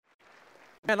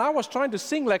And I was trying to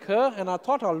sing like her, and I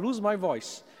thought I'll lose my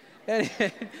voice.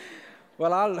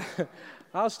 Well,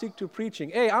 I'll stick to preaching.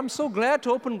 Hey, I'm so glad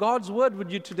to open God's Word with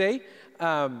you today.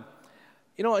 In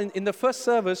the first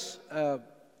service,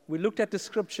 we looked at the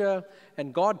Scripture,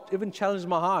 and God even challenged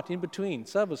my heart in between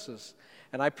services.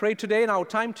 And I pray today in our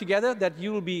time together that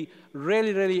you will be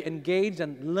really, really engaged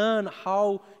and learn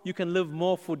how you can live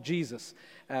more for Jesus.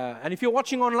 And if you're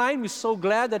watching online, we're so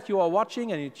glad that you are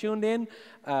watching and you tuned in.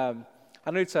 I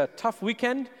know it's a tough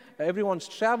weekend. Everyone's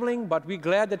traveling, but we're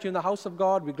glad that you're in the house of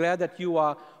God. We're glad that you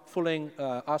are following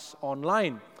us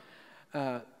online.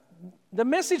 The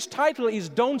message title is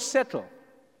Don't Settle.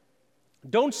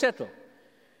 Don't settle.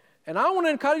 And I want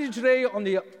to encourage you today on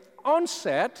the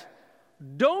onset,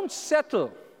 don't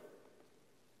settle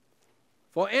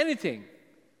for anything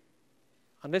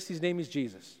unless his name is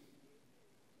Jesus.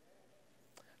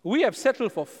 We have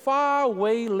settled for far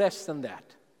way less than that.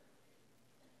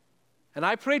 And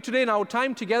I pray today in our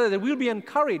time together that we'll be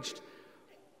encouraged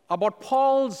about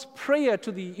Paul's prayer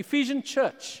to the Ephesian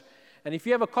church. And if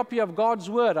you have a copy of God's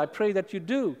Word, I pray that you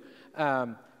do.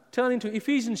 Turn into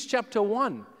Ephesians chapter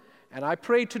 1. And I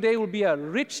pray today will be a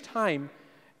rich time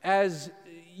as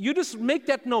you just make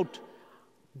that note.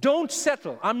 Don't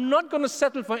settle. I'm not going to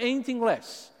settle for anything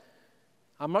less.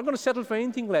 I'm not going to settle for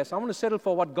anything less. I want to settle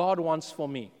for what God wants for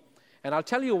me. And I'll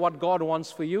tell you what God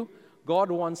wants for you. God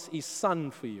wants his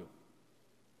Son for you.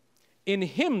 In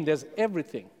him, there's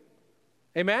everything.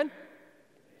 Amen?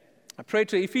 I pray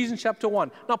to Ephesians chapter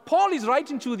 1. Now, Paul is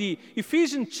writing to the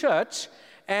Ephesian church,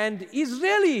 and he's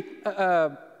really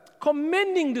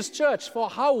commending this church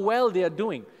for how well they are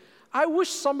doing. I wish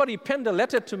somebody penned a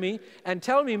letter to me and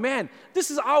tell me, man, this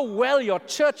is how well your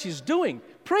church is doing.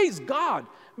 Praise God.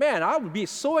 Man, I would be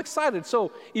so excited.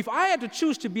 So if I had to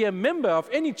choose to be a member of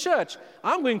any church,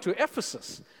 I'm going to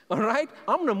Ephesus. All right?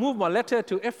 I'm going to move my letter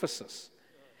to Ephesus.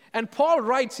 And Paul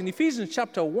writes in Ephesians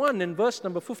chapter 1 and verse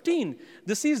number 15,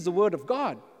 this is the word of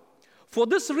God. For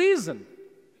this reason,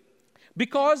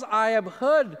 because I have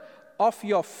heard of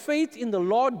your faith in the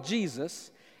Lord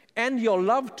Jesus and your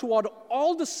love toward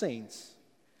all the saints,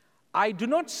 I do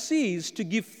not cease to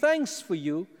give thanks for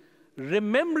you,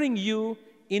 remembering you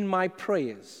in my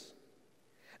prayers,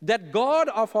 that God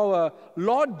of our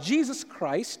Lord Jesus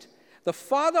Christ, the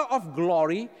Father of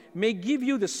glory, may give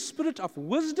you the spirit of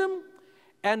wisdom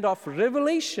and of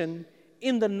revelation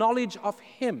in the knowledge of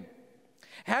him,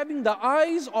 having the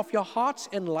eyes of your hearts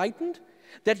enlightened,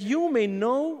 that you may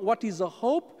know what is the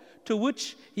hope to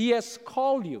which he has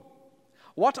called you,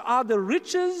 what are the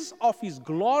riches of his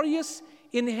glorious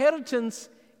inheritance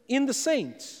in the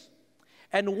saints,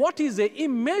 and what is the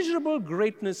immeasurable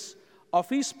greatness of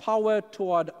his power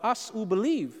toward us who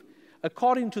believe,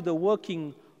 according to the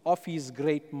working of his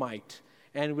great might.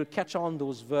 And we'll catch on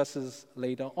those verses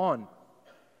later on.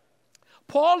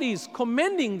 Paul is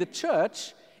commending the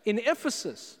church in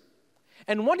Ephesus.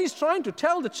 And what he's trying to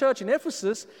tell the church in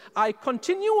Ephesus, I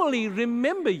continually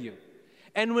remember you.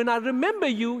 And when I remember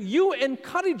you, you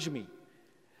encourage me.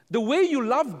 The way you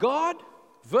love God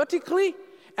vertically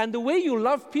and the way you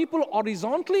love people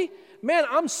horizontally, man,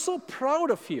 I'm so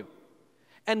proud of you.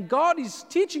 And God is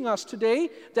teaching us today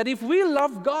that if we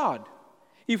love God,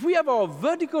 if we have our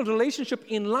vertical relationship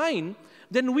in line,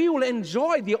 then we will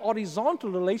enjoy the horizontal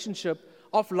relationship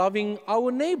of loving our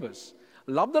neighbors.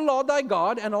 Love the Lord thy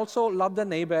God and also love the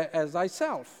neighbor as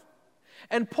thyself.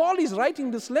 And Paul is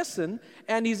writing this lesson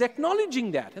and he's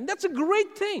acknowledging that. And that's a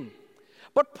great thing.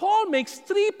 But Paul makes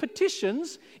 3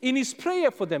 petitions in his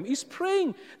prayer for them. He's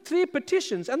praying 3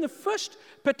 petitions. And the first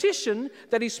petition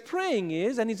that he's praying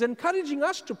is, and he's encouraging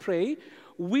us to pray,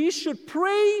 we should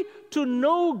pray to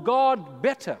know God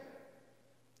better.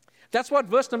 That's what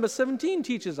verse number 17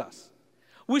 teaches us.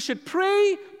 We should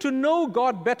pray to know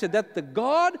God better, that the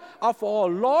God of our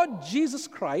Lord Jesus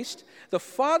Christ, the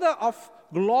Father of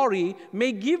glory,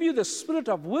 may give you the spirit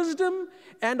of wisdom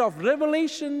and of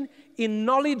revelation in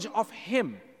knowledge of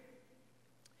him.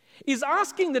 He's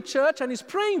asking the church and he's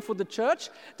praying for the church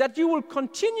that you will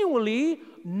continually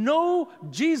know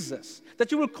Jesus,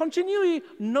 that you will continually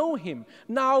know him.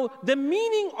 Now, the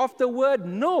meaning of the word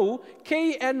know,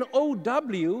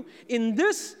 K-N-O-W, in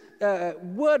this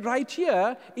word right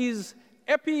here is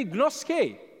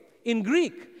epignoske in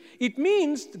Greek. It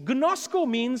means, gnosko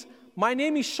means, my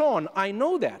name is Sean, I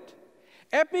know that.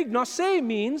 Epignose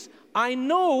means, I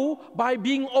know by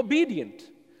being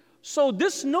obedient. So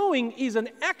this knowing is an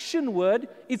action word,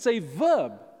 it's a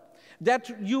verb, that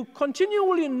you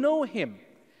continually know him.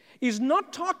 It's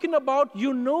not talking about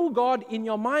you know God in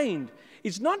your mind.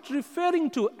 It's not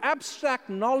referring to abstract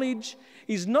knowledge.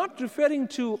 It's not referring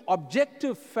to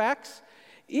objective facts.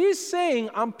 He's saying,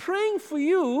 I'm praying for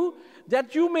you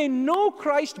that you may know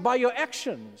Christ by your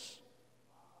actions.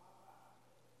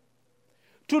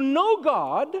 To know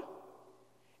God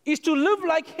is to live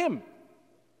like Him.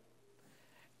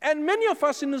 And many of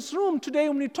us in this room today,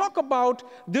 when we talk about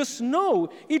this know,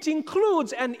 it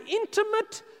includes an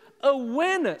intimate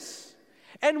awareness.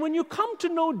 And when you come to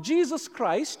know Jesus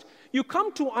Christ, you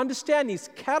come to understand His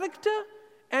character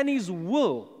and His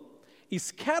will.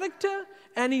 His character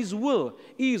and His will.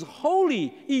 He is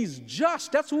holy. He is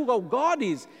just. That's who our God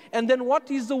is. And then what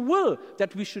is the will?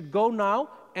 That we should go now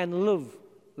and live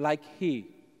like He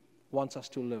wants us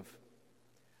to live.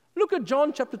 Look at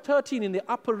John chapter 13 in the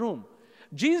upper room.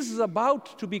 Jesus is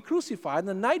about to be crucified, and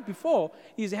the night before,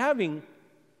 He's having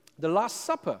the Last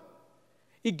Supper.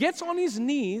 He gets on His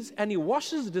knees and He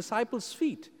washes the disciples'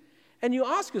 feet. And you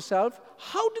ask yourself,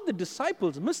 how did the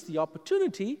disciples miss the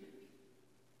opportunity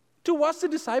to wash the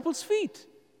disciples' feet?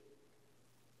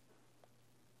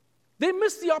 They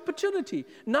missed the opportunity.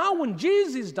 Now when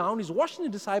Jesus is down, He's washing the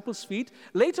disciples' feet.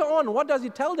 Later on, what does He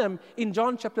tell them in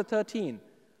John chapter 13?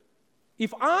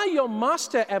 If I, your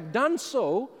master, have done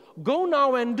so, go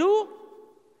now and do.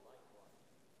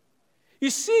 You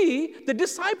see, the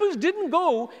disciples didn't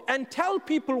go and tell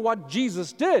people what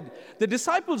Jesus did. The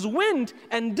disciples went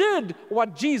and did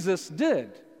what Jesus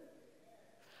did.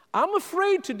 I'm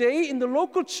afraid today in the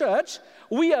local church,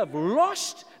 we have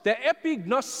lost the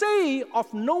epignosei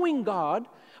of knowing God,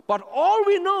 but all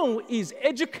we know is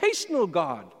educational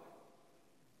God.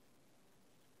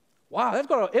 Wow, that's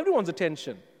got everyone's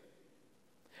attention.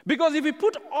 Because if we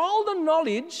put all the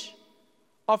knowledge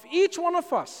of each one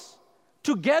of us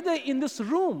together in this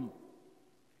room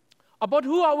about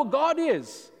who our God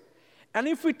is, and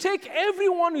if we take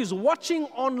everyone who's watching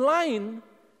online,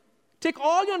 take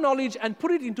all your knowledge and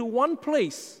put it into one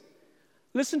place,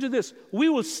 listen to this, we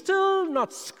will still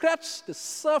not scratch the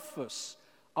surface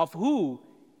of who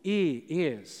He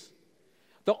is.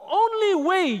 The only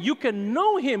way you can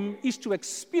know Him is to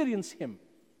experience Him.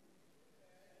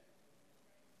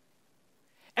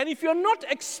 And if you're not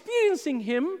experiencing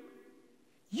Him,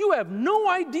 you have no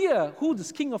idea who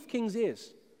this King of Kings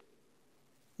is.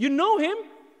 You know Him,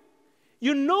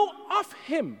 you know of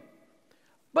Him,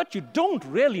 but you don't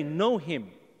really know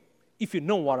Him, if you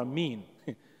know what I mean.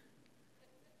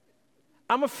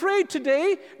 I'm afraid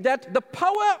today that the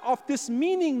power of this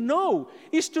meaning know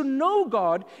is to know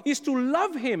God, is to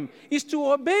love Him, is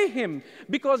to obey Him.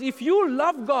 Because if you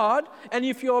love God and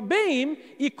if you obey Him,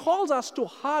 He calls us to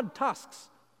hard tasks.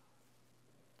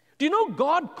 Do you know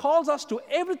God calls us to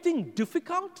everything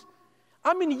difficult?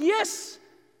 I mean, yes,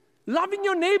 loving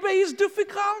your neighbor is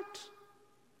difficult.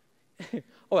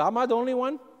 Oh, am I the only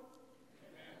one?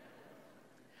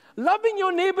 Loving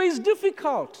your neighbor is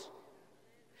difficult.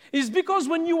 It's because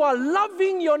when you are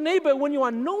loving your neighbor, when you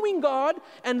are knowing God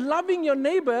and loving your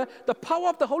neighbor, the power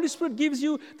of the Holy Spirit gives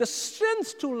you the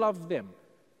strength to love them.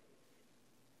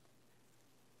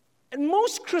 And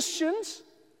most Christians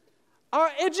are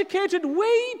educated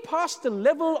way past the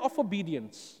level of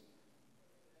obedience.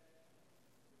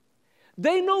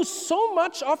 They know so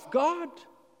much of God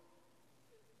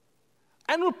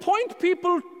and will point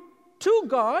people to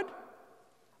God,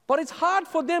 but it's hard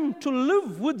for them to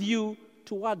live with you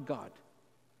toward God.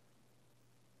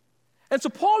 And so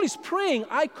Paul is praying,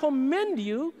 I commend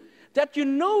you that you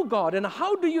know God. And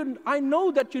how do I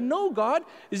know that you know God?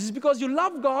 This is because you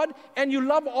love God and you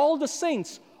love all the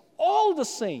saints. All the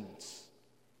saints.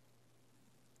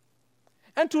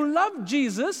 And to love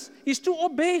Jesus is to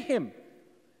obey Him.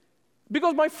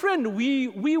 Because, my friend,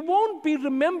 we won't be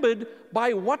remembered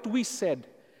by what we said.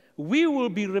 We will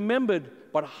be remembered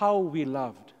by how we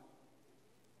loved.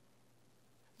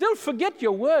 They'll forget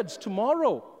your words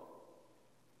tomorrow,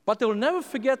 but they'll never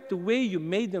forget the way you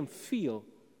made them feel.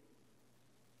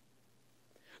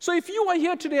 So if you are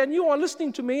here today and you are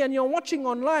listening to me and you're watching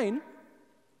online,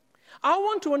 I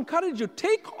want to encourage you,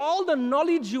 take all the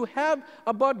knowledge you have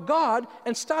about God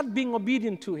and start being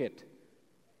obedient to it.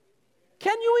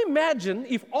 Can you imagine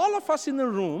if all of us in the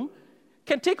room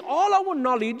can take all our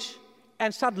knowledge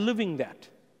and start living that?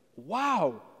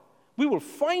 Wow, we will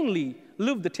finally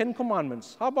live the 10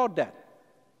 Commandments. How about that?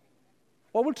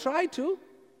 Well, we'll try to.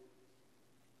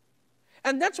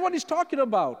 And that's what he's talking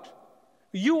about.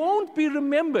 You won't be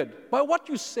remembered by what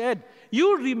you said.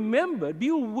 You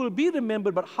will be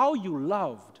remembered by how you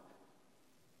loved.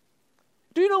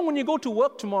 Do you know when you go to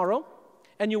work tomorrow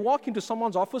and you walk into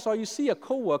someone's office or you see a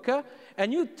coworker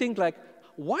and you think like,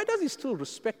 why does he still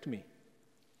respect me?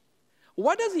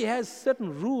 Why does he have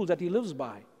certain rules that he lives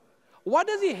by? Why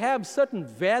does he have certain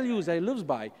values that he lives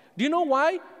by? Do you know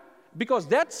why? Because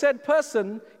that said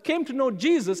person came to know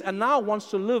Jesus and now wants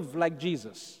to live like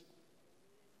Jesus.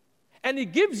 And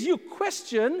it gives you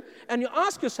question, and you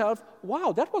ask yourself,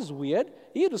 wow, that was weird.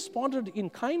 He responded in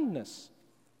kindness.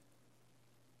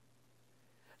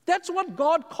 That's what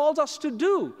God calls us to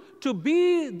do, to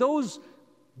be those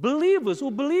believers who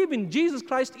believe in Jesus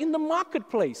Christ in the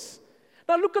marketplace.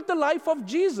 Now look at the life of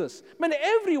Jesus. Man,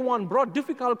 everyone brought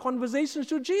difficult conversations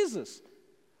to Jesus.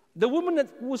 The woman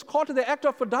that was caught in the act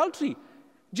of adultery,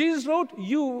 Jesus wrote,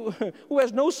 "You who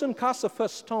has no sin, cast the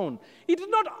first stone." He did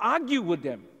not argue with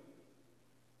them.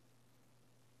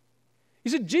 He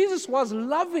said Jesus was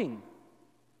loving.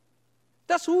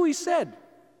 That's who he said.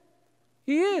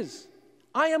 He is.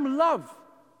 I am love.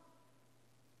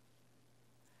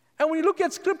 And when you look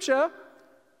at Scripture,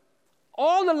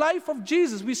 all the life of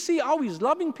Jesus, we see how he's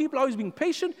loving people, how he's being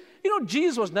patient. You know,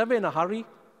 Jesus was never in a hurry.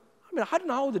 I mean, I don't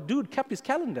know how the dude kept his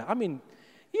calendar. I mean,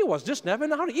 he was just never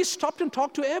in a hurry. He stopped and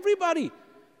talked to everybody.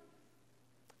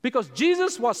 Because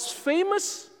Jesus was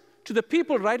famous to the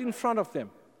people right in front of them.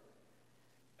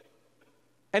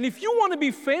 And if you want to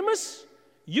be famous,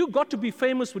 you got to be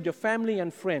famous with your family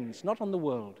and friends, not on the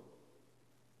world.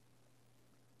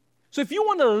 So if you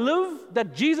want to live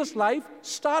that Jesus life,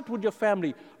 start with your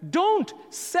family. Don't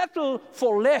settle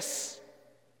for less.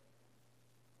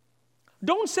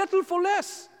 Don't settle for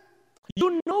less.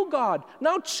 You know God.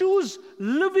 Now choose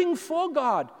living for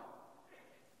God.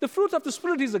 The fruit of the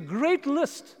Spirit is a great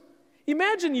list.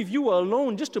 Imagine if you were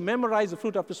alone just to memorize the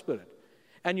fruit of the Spirit.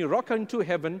 And you rock into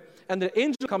heaven, and the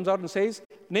angel comes out and says,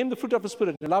 name the fruit of the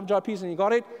Spirit. Love, joy, peace, and you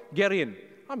got it? Get in.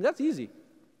 I mean, that's easy.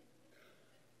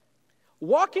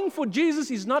 Walking for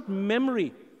Jesus is not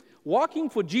memory. Walking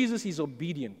for Jesus is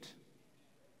obedient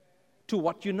to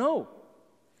what you know.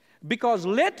 Because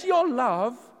let your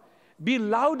love be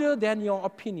louder than your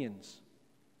opinions.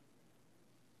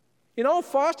 You know,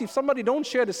 fast, if somebody don't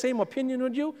share the same opinion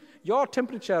with you, your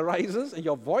temperature rises and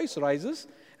your voice rises,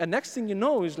 and next thing you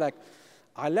know is like,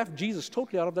 I left Jesus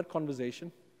totally out of that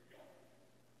conversation.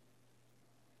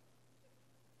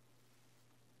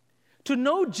 To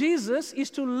know Jesus is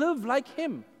to live like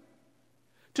him.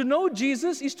 To know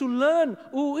Jesus is to learn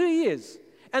who he is.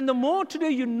 And the more today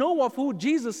you know of who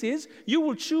Jesus is, you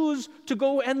will choose to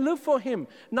go and live for him.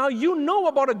 Now you know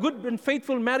about a good and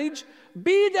faithful marriage.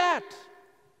 Be that.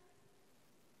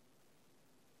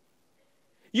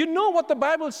 You know what the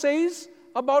Bible says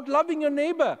about loving your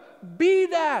neighbor. Be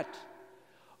that.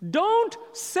 Don't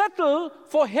settle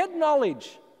for head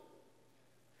knowledge.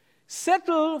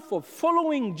 Settle for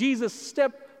following Jesus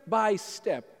step by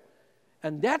step.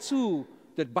 And that's who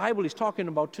the Bible is talking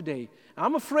about today.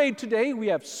 I'm afraid today we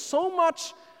have so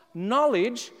much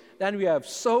knowledge and we have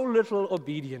so little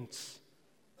obedience.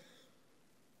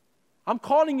 I'm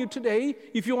calling you today,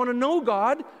 if you want to know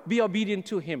God, be obedient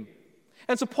to him.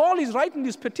 And so Paul is writing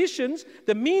these petitions.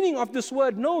 The meaning of this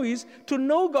word know is to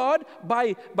know God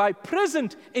by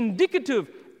present, indicative,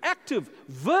 active.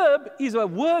 Verb is a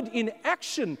word in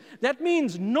action. That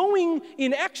means knowing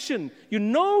in action. You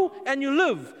know and you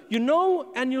live. You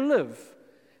know and you live.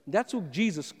 That's who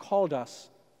Jesus called us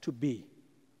to be.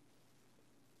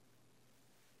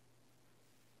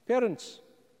 Parents,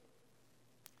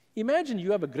 imagine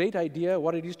you have a great idea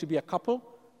what it is to be a couple,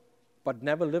 but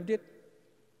never lived it.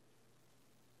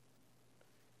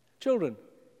 Children,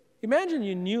 imagine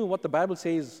you knew what the Bible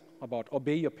says about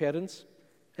obey your parents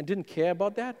and didn't care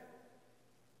about that.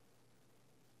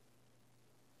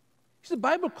 The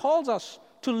Bible calls us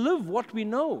to live what we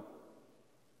know.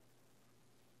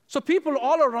 So people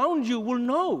all around you will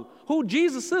know who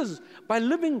Jesus is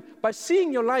by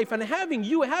seeing your life and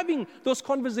having those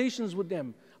conversations with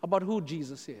them about who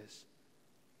Jesus is.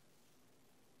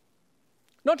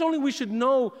 Not only we should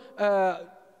know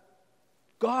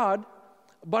God,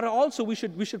 but also we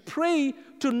should pray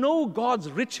to know God's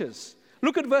riches.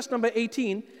 Look at verse number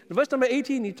 18. In verse number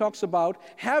 18, he talks about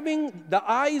having the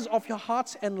eyes of your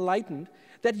hearts enlightened,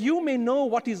 that you may know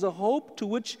what is the hope to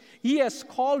which he has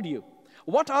called you.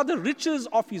 What are the riches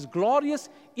of his glorious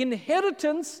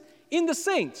inheritance in the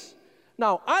saints?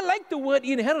 Now, I like the word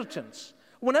inheritance.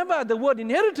 Whenever the word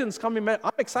inheritance comes in,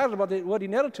 I'm excited about the word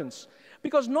inheritance.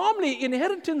 Because normally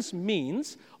inheritance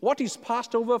means what is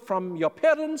passed over from your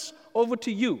parents over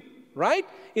to you, right?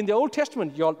 In the Old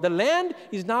Testament, the land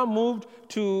is now moved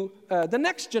to the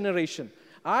next generation.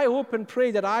 I hope and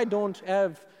pray that I don't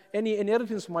have any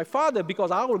inheritance from my father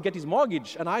because I will get his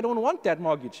mortgage, and I don't want that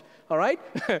mortgage, all right?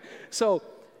 So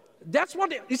that's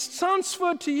what it's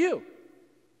transferred to you.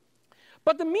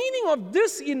 But the meaning of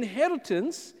this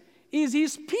inheritance is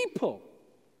his people.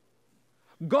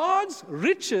 God's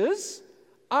riches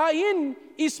are in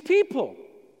his people.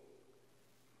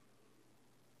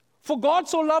 For God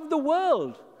so loved the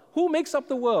world. Who makes up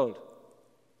the world?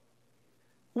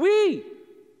 We.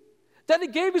 That He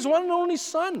gave His one and only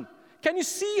Son. Can you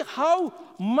see how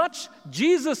much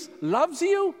Jesus loves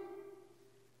you?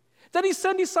 That He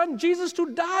sent His Son Jesus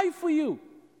to die for you.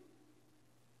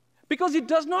 Because He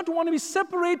does not want to be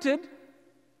separated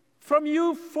from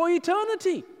you for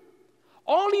eternity.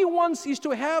 All He wants is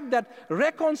to have that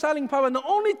reconciling power. And the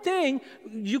only thing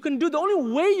you can do, the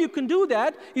only way you can do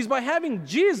that is by having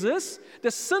Jesus, the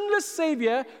sinless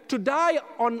Savior, to die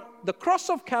on the cross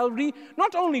of Calvary,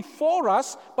 not only for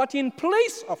us, but in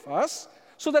place of us,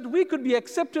 so that we could be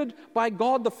accepted by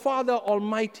God the Father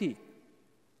Almighty.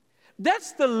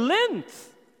 That's the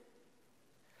length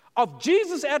of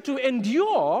Jesus had to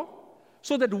endure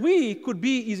so that we could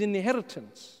be His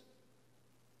inheritance.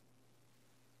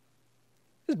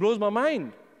 This blows my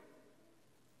mind.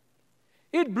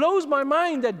 It blows my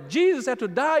mind that Jesus had to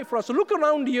die for us. So look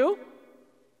around you.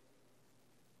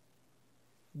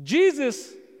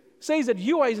 Jesus says that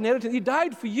you are His inheritance. He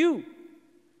died for you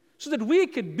so that we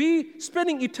could be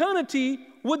spending eternity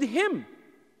with Him.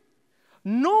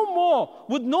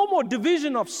 With no more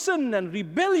division of sin and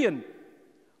rebellion.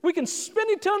 We can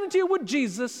spend eternity with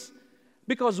Jesus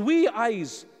because we are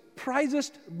His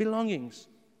prized belongings.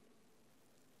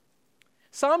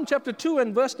 Psalm chapter 2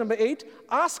 and verse number 8,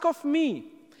 ask of me,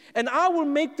 and I will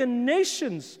make the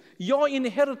nations your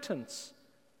inheritance.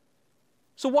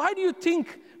 So why do you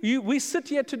think we sit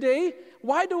here today?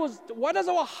 Why does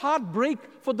our heart break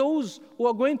for those who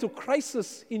are going through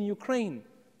crisis in Ukraine?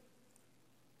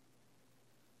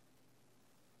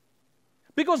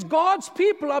 Because God's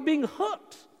people are being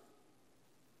hurt.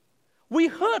 We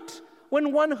hurt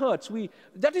when one hurts.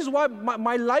 That is why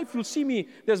my life, you'll see me,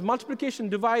 there's multiplication,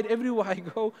 divide everywhere I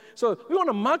go. So we want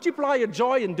to multiply your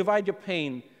joy and divide your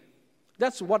pain.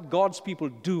 That's what God's people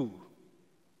do.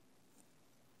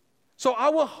 So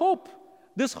our hope,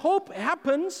 this hope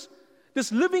happens,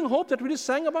 this living hope that we just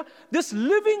sang about, this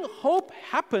living hope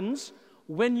happens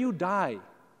when you die.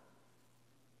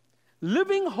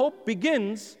 Living hope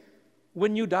begins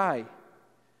when you die.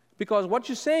 Because what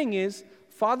you're saying is,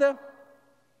 Father,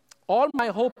 all my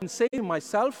hope in saving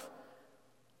myself,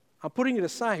 I'm putting it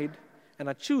aside, and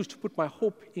I choose to put my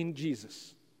hope in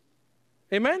Jesus.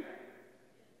 Amen?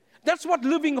 That's what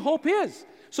living hope is.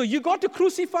 So you got to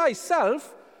crucify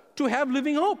self to have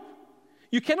living hope.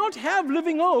 You cannot have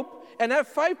living hope and have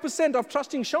 5% of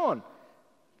trusting Sean.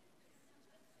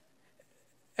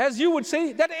 As you would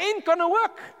say, that ain't gonna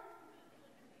work.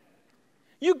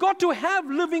 You got to have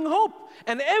living hope,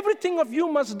 and everything of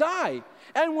you must die.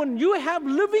 And when you have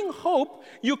living hope,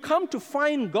 you come to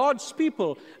find God's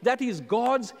people. That is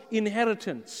God's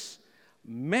inheritance.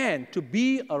 Man, to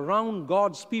be around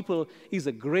God's people is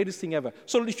the greatest thing ever.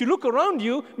 So if you look around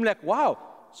you, I'm like, wow,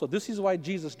 so this is why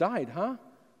Jesus died, huh?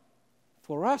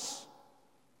 For us.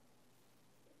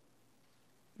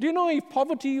 Do you know if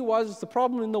poverty was the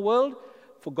problem in the world,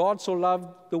 for God so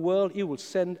loved the world, He will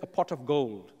send a pot of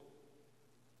gold.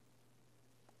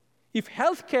 If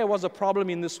healthcare was a problem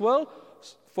in this world,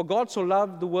 for God so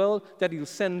loved the world that He'll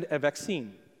send a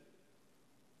vaccine.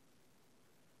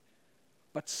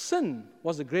 But sin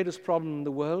was the greatest problem in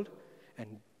the world, and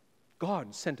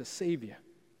God sent a Savior.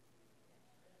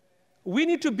 We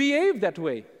need to behave that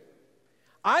way.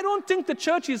 I don't think the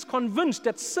church is convinced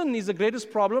that sin is the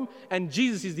greatest problem and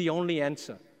Jesus is the only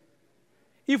answer.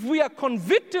 If we are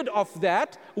convicted of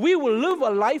that, we will live a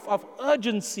life of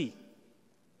urgency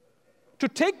to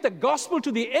take the gospel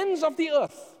to the ends of the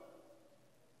earth.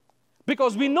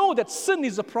 Because we know that sin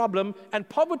is a problem and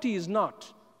poverty is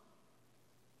not.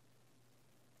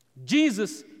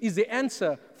 Jesus is the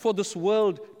answer for this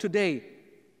world today.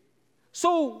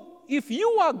 So, if you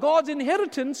are God's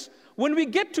inheritance, when we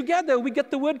get together, we get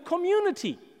the word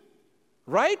community,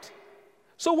 right?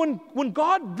 So when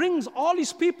God brings all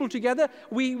His people together,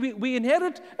 we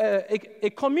inherit a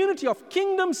community of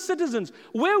kingdom citizens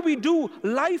where we do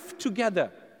life together.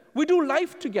 We do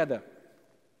life together.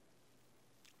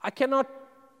 I cannot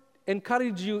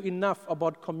encourage you enough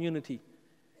about community.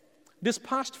 This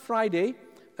past Friday,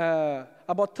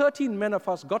 about 13 men of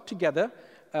us got together,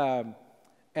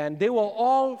 and they were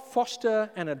all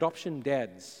foster and adoption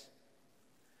dads.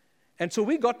 And so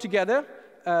we got together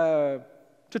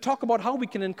to talk about how we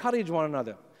can encourage one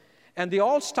another. And they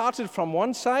all started from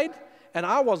one side, and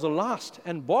I was the last.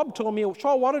 And Bob told me,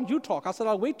 Shaw, why don't you talk? I said,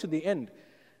 I'll wait to the end.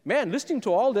 Man, listening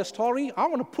to all their story, I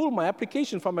want to pull my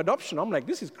application from adoption. I'm like,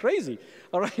 this is crazy,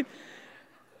 all right?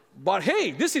 But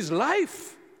hey, this is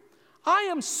life. I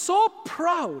am so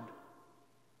proud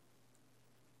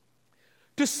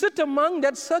to sit among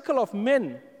that circle of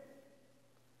men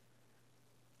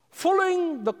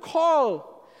following the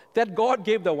call that God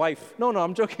gave the wife. No,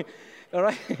 I'm joking. All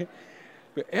right?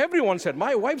 Everyone said,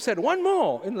 my wife said, one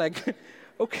more. And like,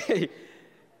 okay.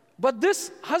 But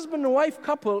this husband and wife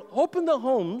couple opened their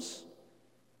homes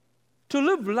to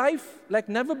live life like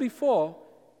never before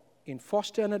in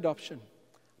foster and adoption.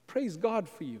 Praise God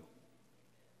for you.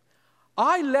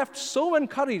 I left so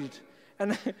encouraged.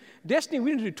 And Destiny,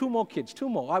 we need to do 2 more kids, 2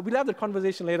 more. We'll have the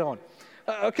conversation later on.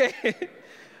 Okay.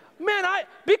 Man,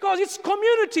 because it's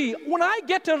community. When I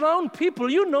get around people,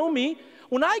 you know me,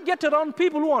 when I get around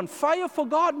people who are on fire for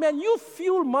God, man, you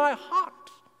fuel my heart.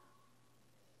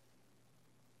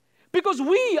 Because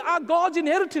we are God's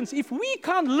inheritance. If we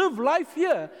can't live life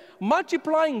here,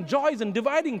 multiplying joys and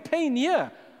dividing pain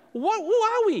here, who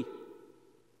are we?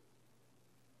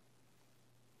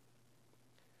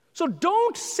 So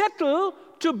don't settle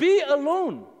to be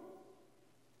alone.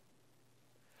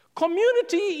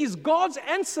 Community is God's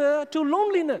answer to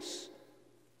loneliness.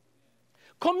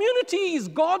 Community is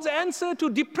God's answer to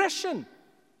depression.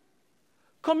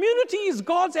 Community is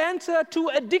God's answer to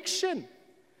addiction.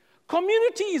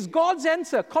 Community is God's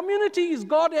answer. Community is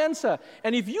God's answer.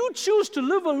 And if you choose to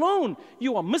live alone,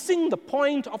 you are missing the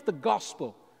point of the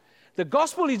gospel. The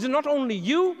gospel is not only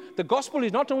you, the gospel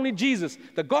is not only Jesus.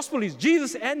 The gospel is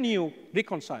Jesus and you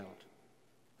reconciled.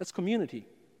 That's community.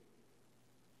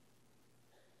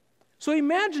 So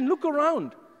imagine, look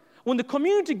around. When the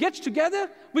community gets together,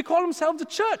 we call ourselves the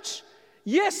church.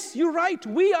 Yes, you're right.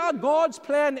 We are God's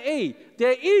plan A.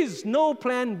 There is no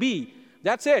plan B.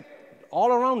 That's it.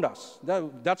 All around us.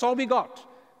 That's all we got.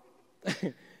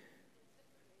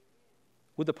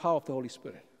 With the power of the Holy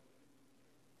Spirit.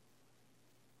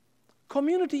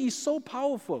 Community is so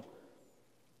powerful.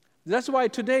 That's why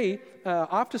today,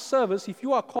 after service, if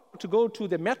you are called to go to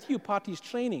the Matthew Parties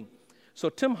training, so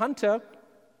Tim Hunter,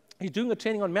 he's doing a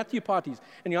training on Matthew Parties.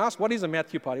 And you ask, what is a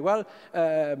Matthew Party? Well,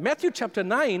 Matthew chapter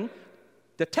 9,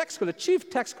 the chief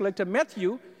tax collector,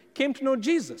 Matthew, came to know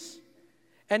Jesus.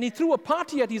 And he threw a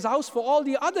party at his house for all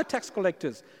the other tax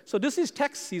collectors. So this is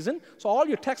tax season, so all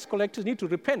your tax collectors need to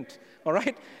repent, all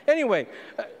right? Anyway,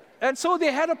 and so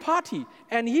they had a party,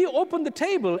 and he opened the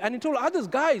table, and he told others,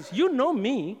 guys, you know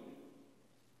me.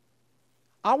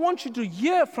 I want you to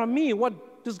hear from me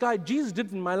what this guy Jesus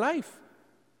did in my life.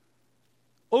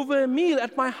 Over a meal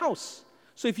at my house.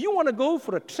 So if you want to go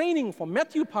for a training for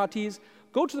Matthew Parties,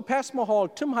 go to the Passmore Hall.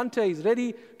 Tim Hunter is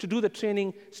ready to do the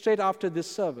training straight after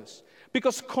this service.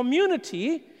 Because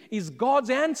community is God's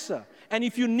answer. And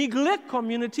if you neglect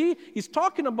community, he's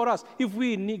talking about us. If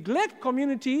we neglect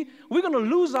community, we're going to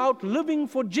lose out living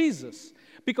for Jesus.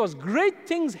 Because great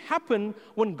things happen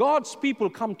when God's people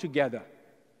come together.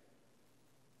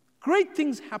 Great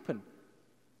things happen.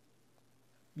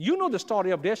 You know the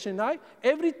story of Desh and I.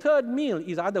 Every third meal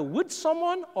is either with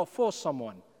someone or for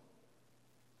someone.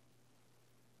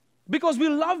 Because we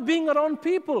love being around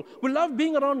people. We love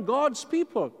being around God's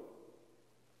people.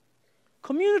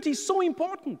 Community is so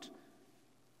important.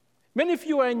 Many of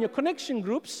you are in your connection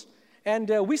groups, and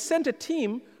we sent a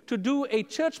team to do a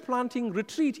church planting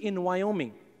retreat in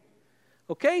Wyoming.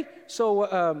 Okay?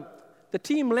 So the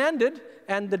team landed,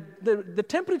 and the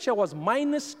temperature was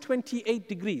minus 28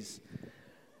 degrees.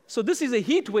 So this is a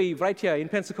heat wave right here in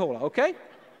Pensacola, okay?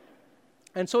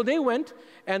 And so they went,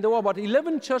 and there were about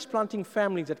 11 church planting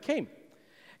families that came.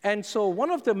 And so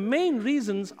one of the main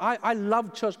reasons, I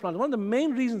love church planting, one of the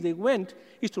main reasons they went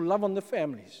is to love on the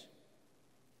families.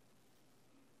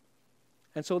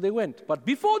 And so they went. But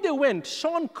before they went,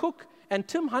 Sean Cook and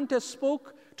Tim Hunter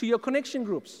spoke to your connection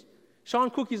groups. Sean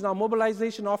Cook is our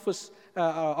mobilization office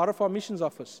out of our missions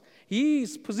office.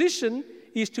 His position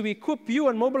is to equip you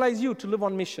and mobilize you to live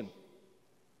on mission.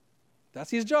 That's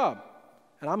his job.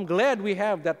 And I'm glad we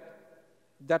have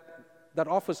that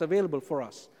office available for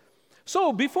us.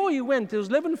 So before he went, there was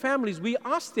 11 families. We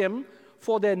asked them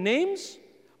for their names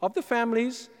of the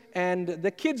families and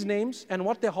the kids' names and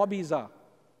what their hobbies are.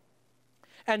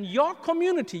 And your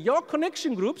community, your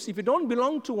connection groups, if you don't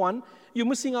belong to one, you're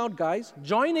missing out, guys.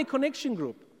 Join a connection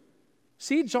group.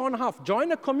 See John Huff.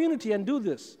 Join a community and do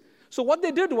this. So what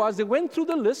they did was they went through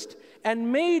the list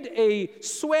and made a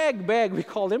swag bag, we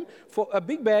call them, for a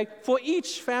big bag for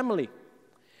each family.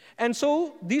 And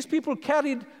so these people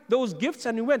carried those gifts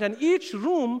and we went. And each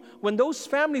room, when those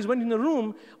families went in the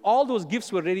room, all those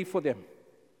gifts were ready for them.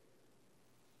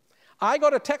 I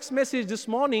got a text message this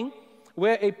morning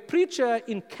where a preacher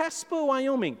in Casper,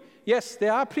 Wyoming, yes,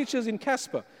 there are preachers in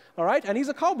Casper, all right? And he's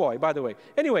a cowboy, by the way.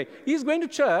 Anyway, he's going to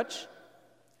church,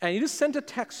 and he just sent a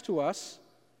text to us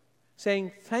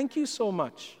saying, thank you so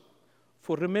much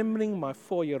for remembering my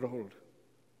 4-year-old.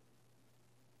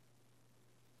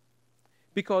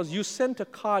 because you sent a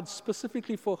card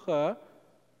specifically for her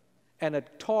and a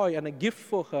toy and a gift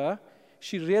for her,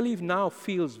 she really now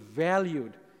feels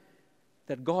valued,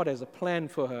 that God has a plan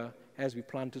for her as we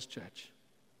plant His church.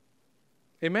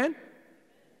 Amen?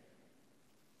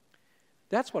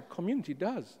 That's what community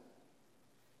does.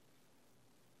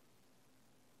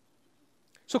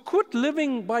 So quit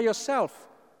living by yourself.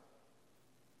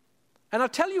 And I'll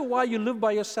tell you why you live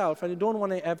by yourself and you don't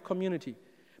want to have community.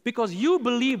 Because you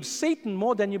believe Satan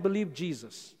more than you believe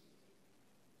Jesus.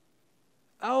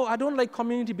 Oh, I don't like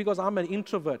community because I'm an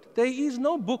introvert. There is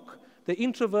no book, The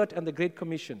Introvert and the Great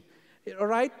Commission. All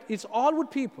right? It's all with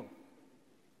people.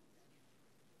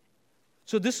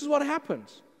 So this is what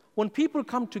happens. When people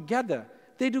come together,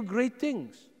 they do great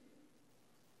things.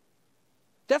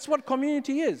 That's what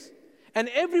community is. And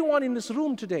everyone in this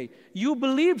room today, you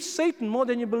believe Satan more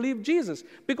than you believe Jesus.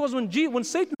 Because when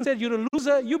Satan said you're a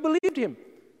loser, you believed him.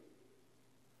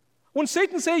 When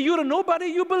Satan said you're a nobody,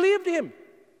 you believed him.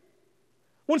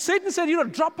 When Satan said you're a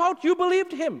dropout, you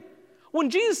believed him. When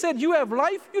Jesus said you have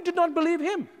life, you did not believe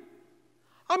him.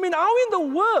 I mean, how in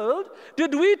the world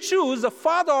did we choose the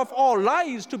father of all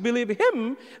lies to believe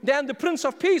him than the Prince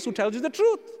of Peace who tells you the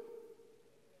truth?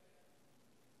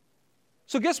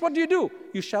 So guess what do?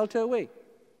 You shelter away.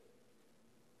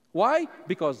 Why?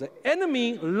 Because the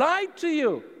enemy lied to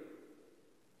you.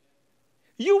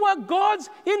 You are God's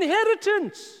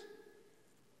inheritance.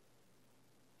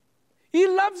 He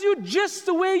loves you just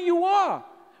the way you are,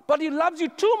 but he loves you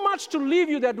too much to leave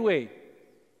you that way.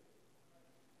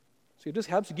 So it just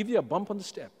helps to give you a bump on the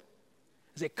step.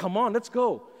 Say, come on, let's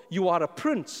go. You are a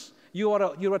prince. You're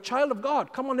a child of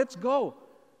God. Come on, let's go.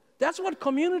 That's what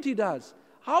community does.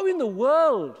 How in the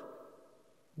world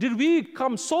did we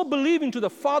come so believing to the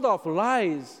father of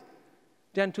lies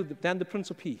than the Prince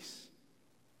of Peace?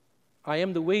 I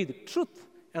am the way, the truth,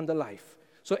 and the life.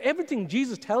 So everything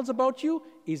Jesus tells about you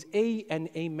is A and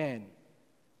amen.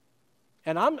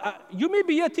 And you may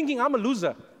be here thinking I'm a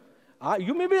loser.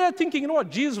 You may be here thinking, you know what,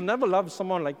 Jesus will never love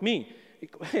someone like me.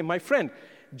 Hey, my friend,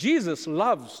 Jesus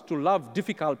loves to love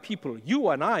difficult people. You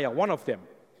and I are one of them.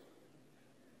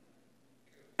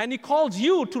 And he calls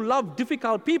you to love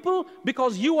difficult people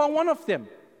because you are one of them.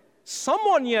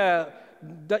 Someone here,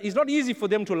 it's not easy for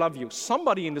them to love you.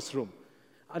 Somebody in this room.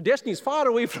 Destiny is far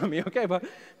away from me, okay? But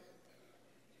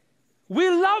we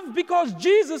love because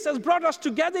Jesus has brought us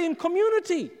together in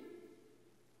community.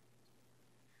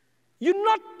 You're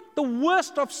not the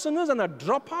worst of sinners and a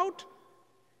dropout.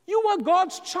 You are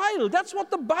God's child. That's what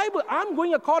the Bible, I'm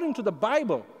going according to the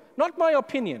Bible, not my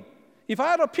opinion. If I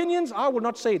had opinions, I would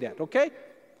not say that, okay?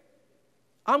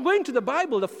 I'm going to the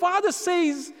Bible. The Father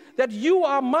says that you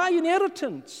are my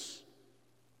inheritance.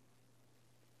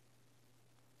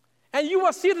 And you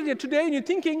are seated here today and you're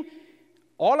thinking,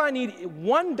 all I need,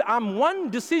 I'm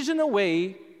one decision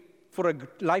away for a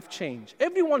life change.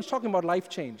 Everyone's talking about life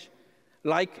change.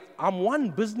 Like, I'm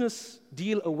one business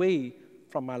deal away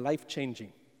from my life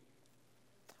changing.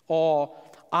 Or,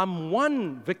 I'm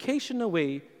one vacation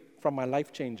away from my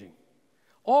life changing.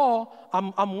 Or,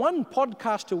 I'm one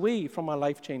podcast away from my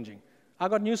life changing. I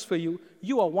got news for you.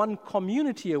 You are one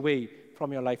community away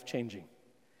from your life changing.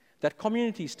 That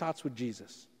community starts with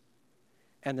Jesus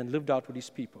and then lived out with his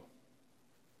people.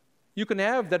 You can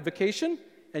have that vacation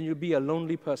and you'll be a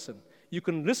lonely person. You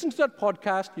can listen to that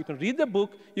podcast, you can read the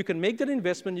book, you can make that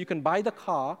investment, you can buy the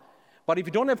car, but if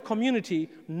you don't have community,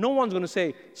 no one's going to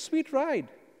say, sweet ride.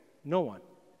 No one.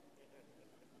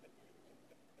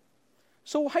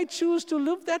 So why choose to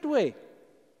live that way?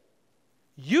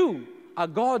 You are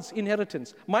God's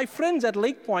inheritance. My friends at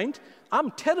Lake Point,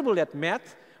 I'm terrible at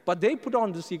math, but they put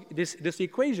on this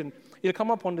equation. It'll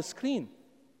come up on the screen.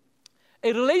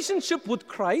 A relationship with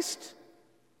Christ,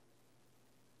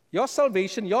 your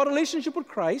salvation, your relationship with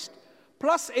Christ,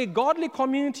 plus a godly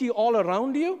community all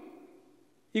around you,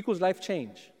 equals life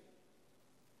change.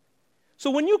 So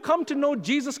when you come to know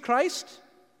Jesus Christ,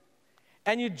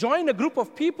 and you join a group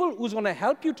of people who's going to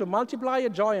help you to multiply your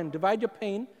joy and divide your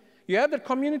pain, you have that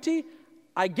community,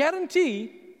 I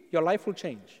guarantee your life will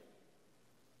change.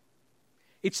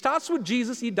 It starts with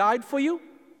Jesus. He died for you.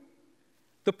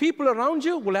 The people around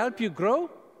you will help you grow,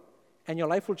 and your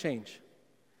life will change.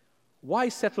 Why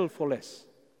settle for less?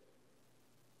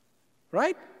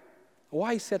 Right?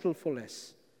 Why settle for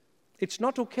less? It's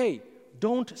not okay.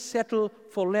 Don't settle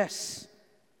for less.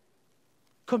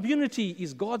 Community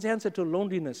is God's answer to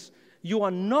loneliness. You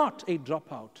are not a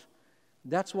dropout.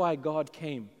 That's why God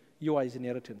came. You are his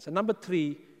inheritance. And number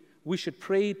 3, we should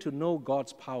pray to know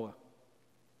God's power.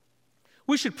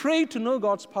 We should pray to know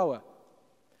God's power.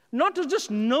 Not to just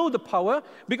know the power,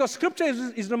 because Scripture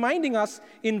is reminding us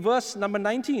in verse number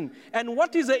 19. And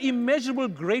what is the immeasurable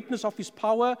greatness of His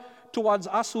power towards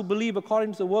us who believe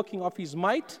according to the working of His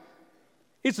might?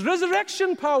 It's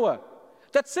resurrection power.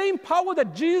 That same power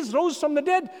that Jesus rose from the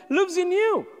dead lives in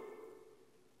you.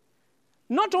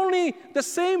 Not only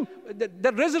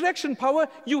the resurrection power,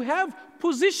 you have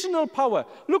positional power.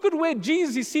 Look at where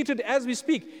Jesus is seated as we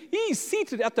speak. He is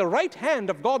seated at the right hand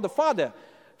of God the Father.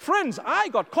 Friends, I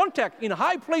got contact in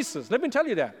high places. Let me tell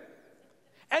you that.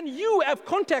 And you have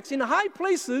contacts in high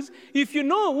places if you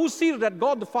know who's seated at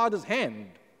God the Father's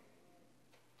hand.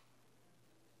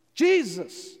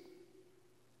 Jesus.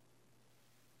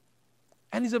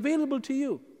 And He's available to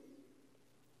you.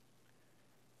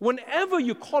 Whenever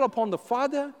you call upon the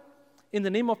Father in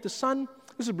the name of the Son,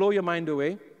 this will blow your mind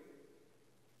away.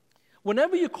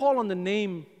 Whenever you call on the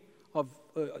name of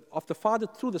the Father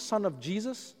through the Son of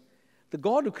Jesus, the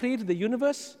God who created the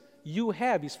universe, you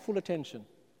have His full attention.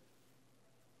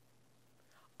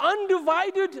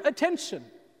 Undivided attention.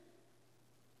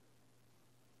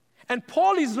 And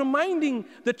Paul is reminding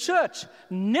the church,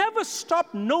 never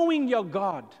stop knowing your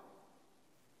God.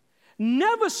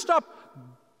 Never stop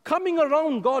coming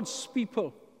around God's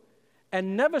people.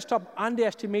 And never stop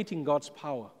underestimating God's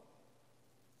power.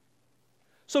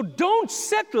 So don't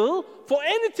settle for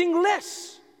anything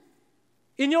less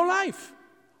in your life.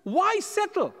 Why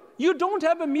settle? You don't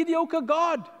have a mediocre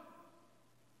God.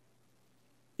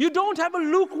 You don't have a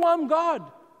lukewarm God.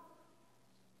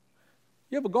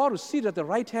 You have a God who's seated at the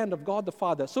right hand of God the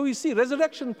Father. So you see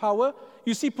resurrection power,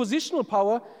 you see positional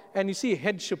power, and you see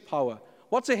headship power.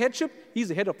 What's a headship? He's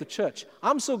the head of the church.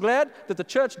 I'm so glad that the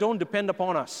church don't depend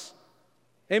upon us.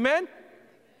 Amen?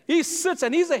 He sits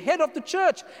and He's the head of the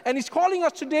church. And He's calling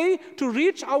us today to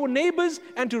reach our neighbors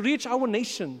and to reach our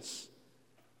nations.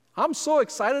 I'm so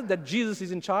excited that Jesus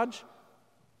is in charge.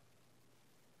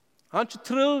 Aren't you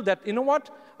thrilled that, you know what?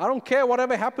 I don't care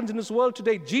whatever happens in this world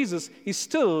today, Jesus is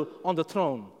still on the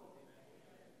throne.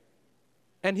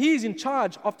 And He is in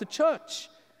charge of the church.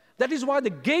 That is why the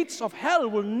gates of hell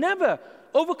will never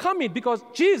overcome it, because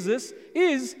Jesus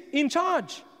is in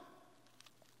charge.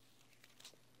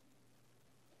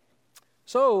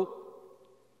 So,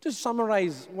 to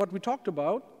summarize what we talked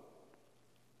about,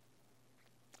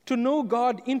 to know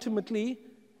God intimately,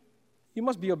 you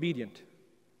must be obedient.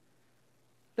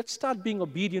 Let's start being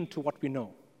obedient to what we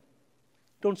know.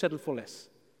 Don't settle for less.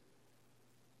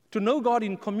 To know God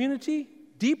in community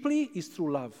deeply is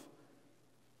through love.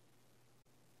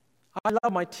 I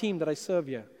love my team that I serve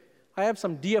here. I have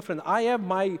some dear friends. I have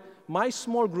my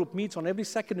small group meets on every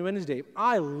second Wednesday.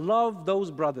 I love those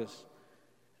brothers.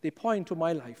 They pour into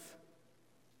my life.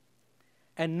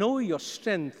 And know your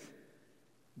strength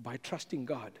by trusting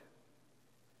God.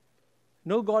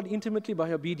 Know God intimately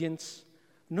by obedience.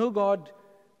 Know God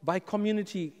by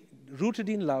community rooted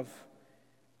in love.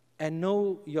 And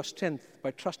know your strength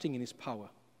by trusting in His power.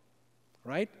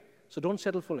 Right? So don't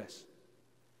settle for less.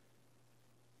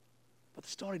 But the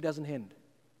story doesn't end.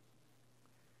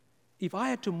 If I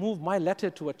had to move my letter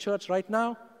to a church right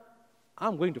now,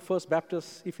 I'm going to First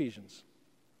Baptist Ephesians.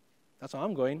 That's how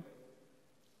I'm going.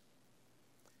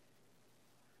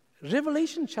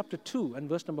 Revelation chapter 2 and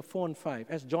verse number 4 and 5,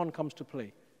 as John comes to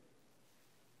play.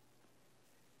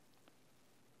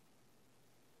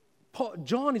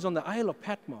 John is on the Isle of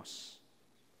Patmos.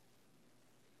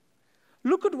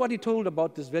 Look at what he told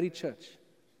about this very church.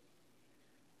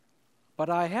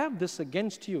 But I have this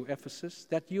against you, Ephesus,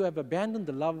 that you have abandoned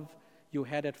the love you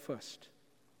had at first.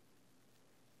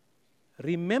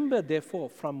 Remember, therefore,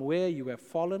 from where you have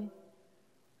fallen,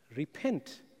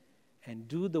 repent and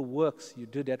do the works you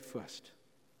did at first.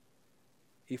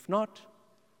 If not,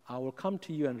 I will come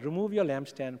to you and remove your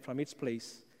lampstand from its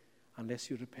place unless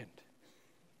you repent.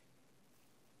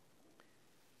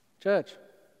 Church,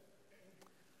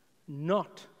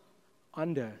 not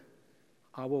under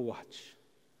our watch.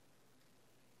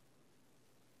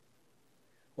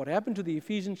 What happened to the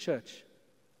Ephesian church?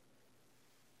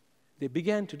 They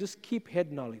began to just keep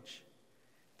head knowledge.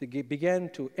 They began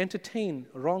to entertain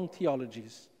wrong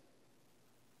theologies.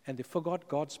 And they forgot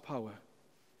God's power.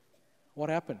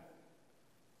 What happened?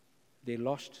 They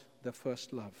lost their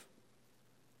first love.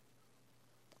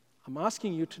 I'm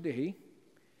asking you today,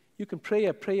 you can pray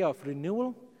a prayer of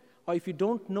renewal, or if you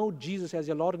don't know Jesus as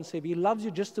your Lord and Savior, He loves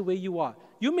you just the way you are.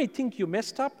 You may think you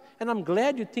messed up, and I'm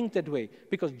glad you think that way,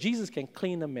 because Jesus can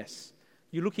clean a mess.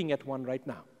 You're looking at one right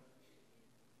now.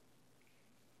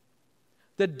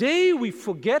 The day we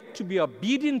forget to be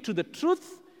obedient to the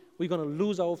truth, we're going to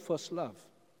lose our first love.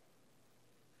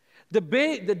 The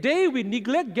day we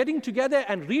neglect getting together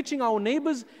and reaching our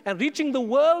neighbors and reaching the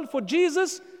world for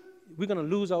Jesus, we're going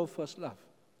to lose our first love.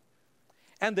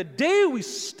 And the day we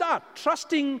start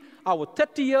trusting our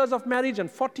 30 years of marriage and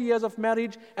 40 years of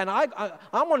marriage, and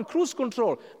I'm on cruise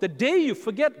control, the day you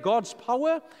forget God's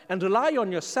power and rely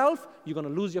on yourself, you're going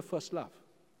to lose your first love.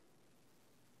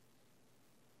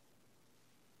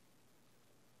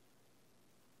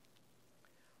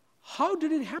 How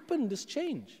did it happen, this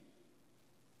change?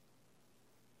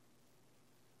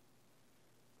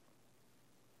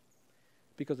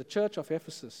 Because the church of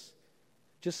Ephesus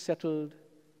just settled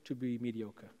to be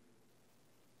mediocre.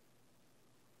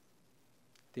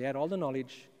 They had all the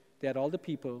knowledge, they had all the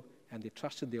people, and they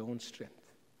trusted their own strength.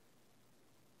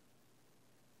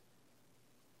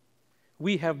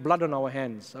 We have blood on our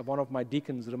hands. One of my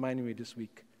deacons reminded me this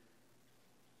week.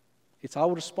 It's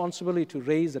our responsibility to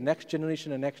raise the next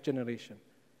generation and next generation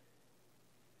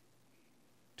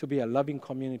to be a loving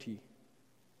community,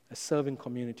 a serving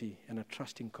community, and a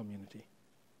trusting community.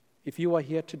 If you are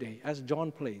here today, as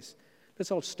John plays, let's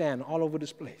all stand all over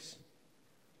this place.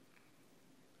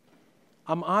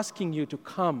 I'm asking you to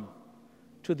come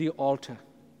to the altar.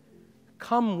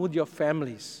 Come with your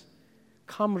families.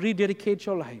 Come rededicate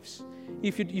your lives.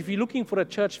 If you're looking for a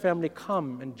church family,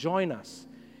 come and join us.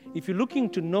 If you're looking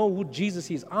to know who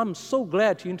Jesus is, I'm so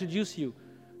glad to introduce you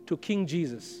to King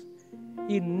Jesus.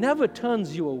 He never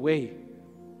turns you away.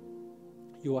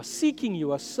 You are seeking,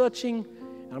 you are searching.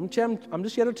 I'm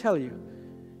just here to tell you,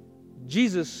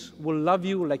 Jesus will love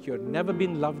you like you've never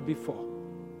been loved before.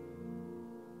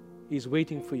 He's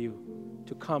waiting for you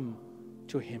to come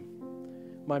to Him.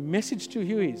 My message to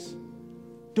you is,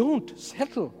 don't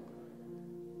settle.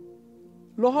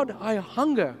 Lord, I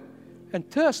hunger and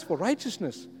thirst for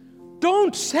righteousness.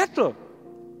 Don't settle.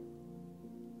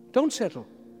 Don't settle.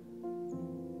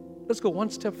 Let's go one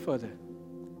step further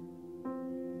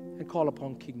and call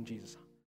upon King Jesus.